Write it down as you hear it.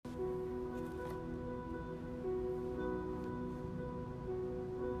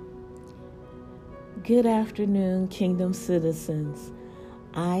Good afternoon, Kingdom citizens.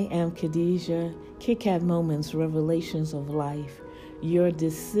 I am KADISHA, KitKat Moments, Revelations of Life. Your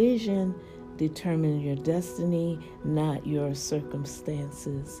decision determines your destiny, not your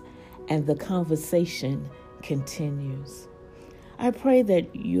circumstances. And the conversation continues. I pray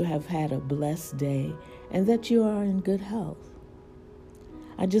that you have had a blessed day and that you are in good health.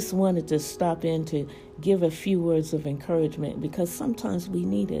 I just wanted to stop in to give a few words of encouragement because sometimes we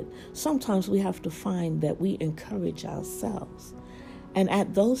need it. Sometimes we have to find that we encourage ourselves. And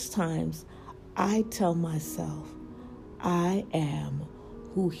at those times, I tell myself, I am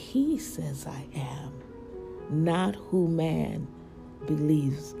who He says I am, not who man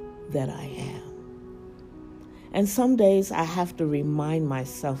believes that I am. And some days I have to remind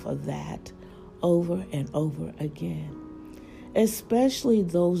myself of that over and over again. Especially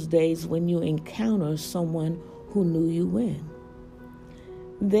those days when you encounter someone who knew you when.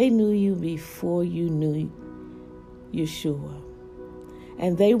 They knew you before you knew Yeshua.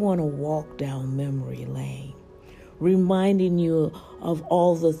 And they want to walk down memory lane, reminding you of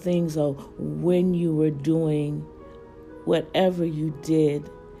all the things of when you were doing whatever you did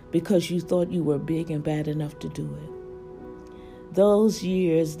because you thought you were big and bad enough to do it. Those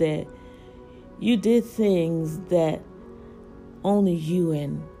years that you did things that only you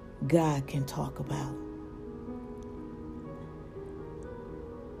and God can talk about.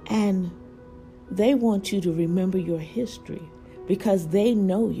 And they want you to remember your history because they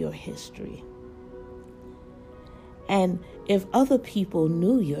know your history. And if other people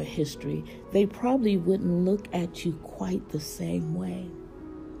knew your history, they probably wouldn't look at you quite the same way.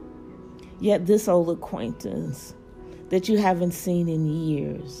 Yet this old acquaintance that you haven't seen in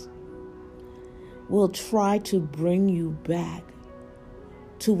years will try to bring you back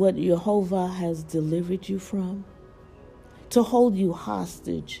to what Jehovah has delivered you from, to hold you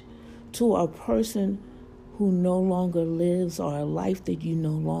hostage to a person who no longer lives or a life that you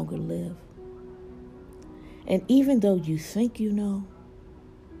no longer live. And even though you think you know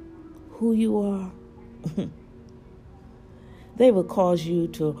who you are, they will cause you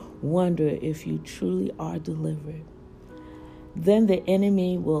to wonder if you truly are delivered. Then the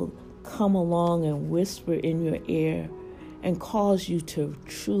enemy will come along and whisper in your ear and cause you to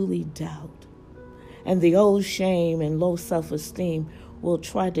truly doubt. And the old shame and low self-esteem will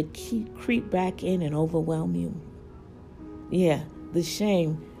try to creep back in and overwhelm you. Yeah, the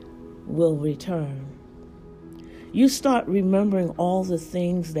shame will return. You start remembering all the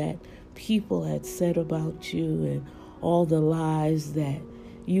things that people had said about you and all the lies that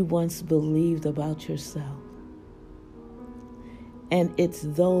you once believed about yourself. And it's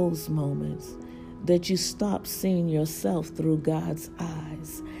those moments that you stop seeing yourself through God's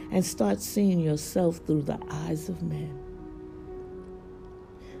eyes and start seeing yourself through the eyes of men.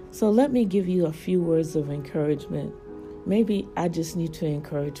 So let me give you a few words of encouragement. Maybe I just need to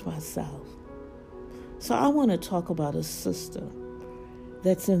encourage myself. So I want to talk about a sister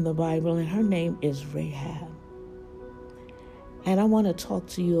that's in the Bible, and her name is Rahab. And I want to talk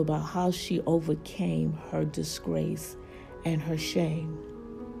to you about how she overcame her disgrace and her shame.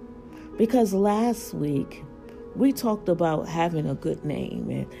 Because last week, we talked about having a good name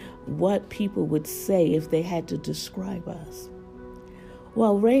and what people would say if they had to describe us.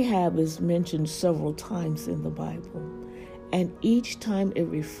 Well, Rahab is mentioned several times in the Bible, and each time it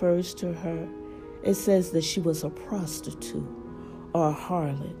refers to her, it says that she was a prostitute or a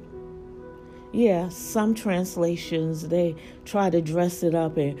harlot. Yeah, some translations, they try to dress it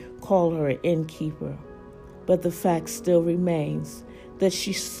up and call her an innkeeper, but the fact still remains that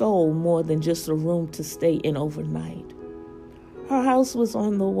she sold more than just a room to stay in overnight. Her house was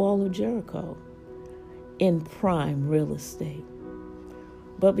on the wall of Jericho in prime real estate.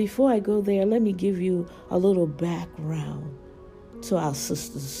 But before I go there, let me give you a little background to our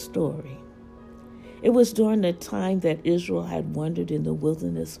sister's story. It was during the time that Israel had wandered in the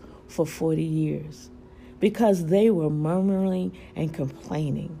wilderness for 40 years because they were murmuring and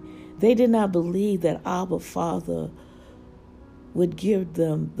complaining. They did not believe that Abba Father would give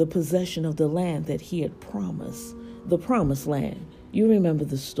them the possession of the land that He had promised, the promised land. You remember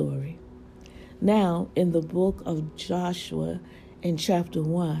the story. Now, in the book of Joshua, in chapter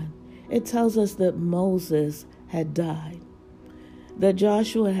 1, it tells us that Moses had died, that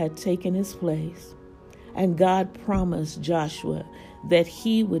Joshua had taken his place, and God promised Joshua that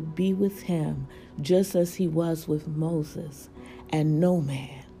He would be with him just as He was with Moses, and no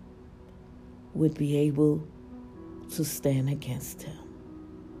man would be able to stand against him.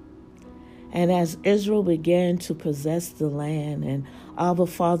 And as Israel began to possess the land, and Abba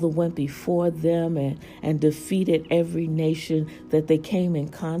Father went before them and defeated every nation that they came in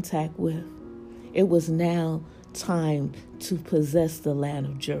contact with, It was now time to possess the land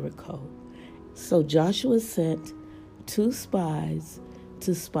of Jericho. So Joshua sent 2 spies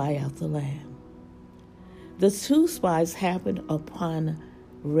to spy out the land. The 2 spies happened upon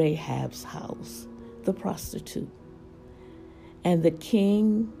Rahab's house, the prostitute. And the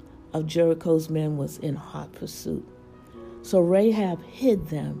king of Jericho's men was in hot pursuit. So Rahab hid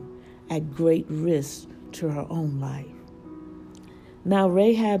them at great risk to her own life. Now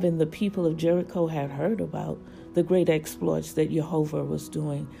Rahab and the people of Jericho had heard about the great exploits that Jehovah was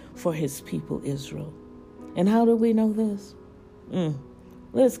doing for his people Israel. And how do we know this?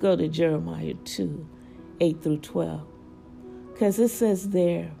 Let's go to Jeremiah 2, 8 through 12. Because it says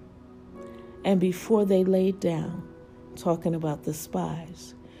there, and before they laid down, talking about the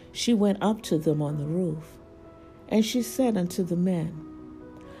spies, she went up to them on the roof, and she said unto the men,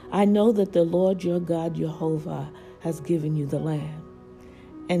 I know that the Lord your God Jehovah has given you the land,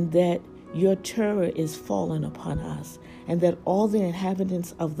 and that your terror is fallen upon us, and that all the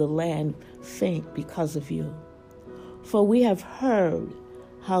inhabitants of the land faint because of you. For we have heard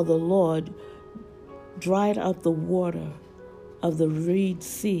how the Lord dried up the water of the Red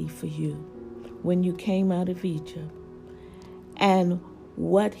Sea for you when you came out of Egypt, and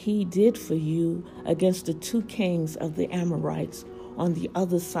what he did for you against the 2 kings of the Amorites on the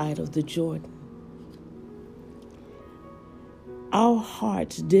other side of the Jordan. Our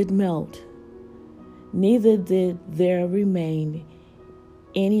hearts did melt, neither did there remain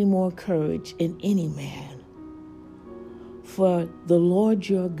any more courage in any man. For the Lord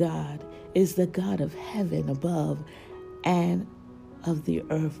your God is the God of heaven above and of the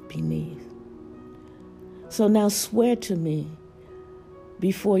earth beneath. So now swear to me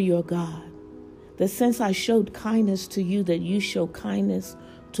before your God, that since I showed kindness to you, that you show kindness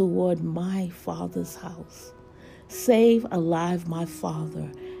toward my father's house. Save alive my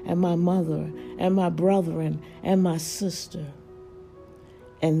father and my mother and my brethren and my sister.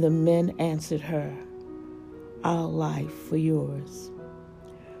 And the men answered her, our life for yours.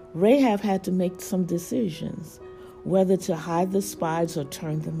 Rahab had to make some decisions, whether to hide the spies or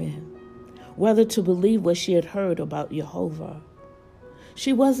turn them in, whether to believe what she had heard about Jehovah.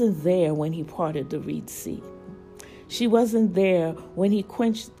 She wasn't there when he parted the Red Sea. She wasn't there when he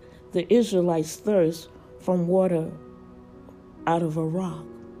quenched the Israelites' thirst from water out of a rock,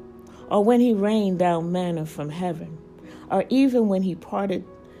 or when he rained down manna from heaven, or even when he parted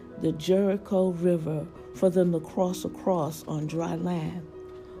the Jericho River for them to cross across on dry land.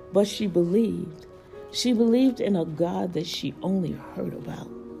 But she believed. She believed in a God that she only heard about.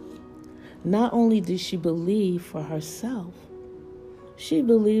 Not only did she believe for herself, she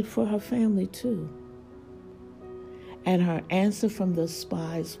believed for her family too. And her answer from the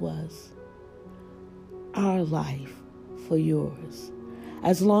spies was, our life for yours,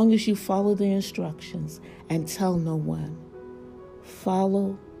 as long as you follow the instructions and tell no one.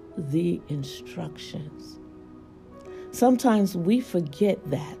 Follow the instructions. Sometimes we forget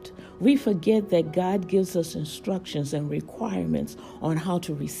that. We forget that God gives us instructions and requirements on how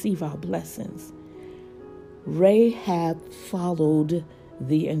to receive our blessings. Rahab followed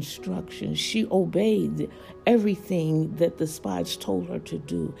the instructions. She obeyed everything that the spies told her to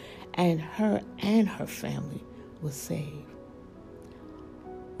do, and her family was saved.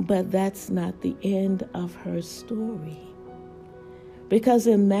 But that's not the end of her story. Because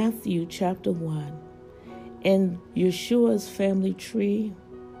in Matthew chapter 1, in Yeshua's family tree,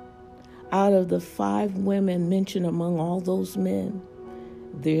 out of the 5 women mentioned among all those men,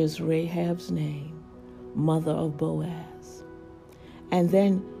 there's Rahab's name, mother of Boaz. And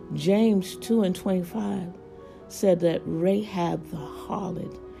then James 2:25 said that Rahab the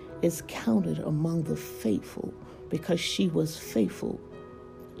harlot is counted among the faithful because she was faithful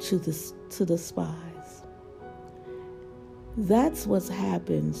to the spies. That's what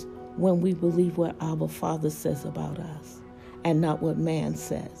happens when we believe what our Father says about us and not what man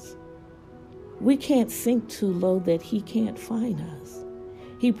says. We can't sink too low that he can't find us.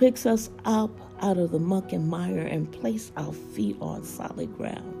 He picks us up out of the muck and mire and place our feet on solid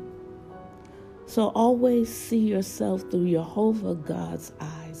ground. So always see yourself through Jehovah God's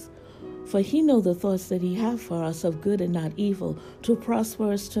eyes, for he knows the thoughts that he has for us of good and not evil, to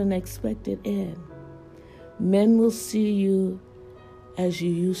prosper us to an expected end. Men will see you as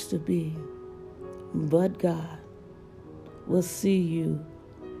you used to be, but God will see you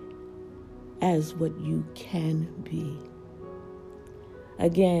as what you can be.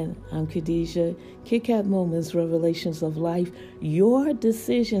 Again, I'm KADISHA. Kit Kat Moments, Revelations of Life. Your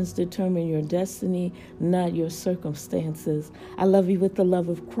decisions determine your destiny, not your circumstances. I love you with the love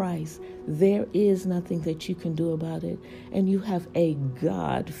of Christ. There is nothing that you can do about it. And you have a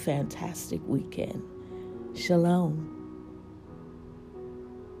God-fantastic weekend. Shalom.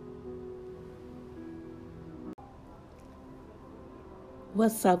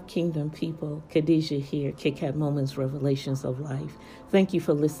 What's up, Kingdom people? KADISHA here, Kit Kat Moments, Revelations of Life. Thank you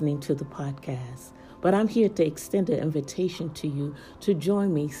for listening to the podcast. But I'm here to extend an invitation to you to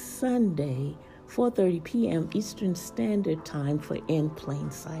join me Sunday, 4:30 p.m. Eastern Standard Time for In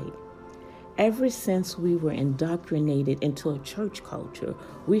Plain Sight. Ever since we were indoctrinated into a church culture,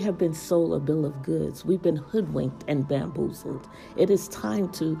 we have been sold a bill of goods. We've been hoodwinked and bamboozled. It is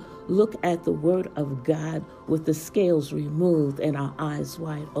time to look at the Word of God with the scales removed and our eyes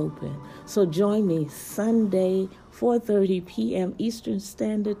wide open. So join me Sunday, 4:30 p.m. Eastern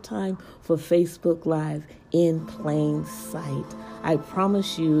Standard Time for Facebook Live In Plain Sight. I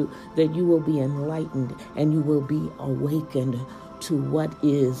promise you that you will be enlightened and you will be awakened to what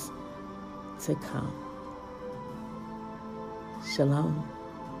is to come. Shalom.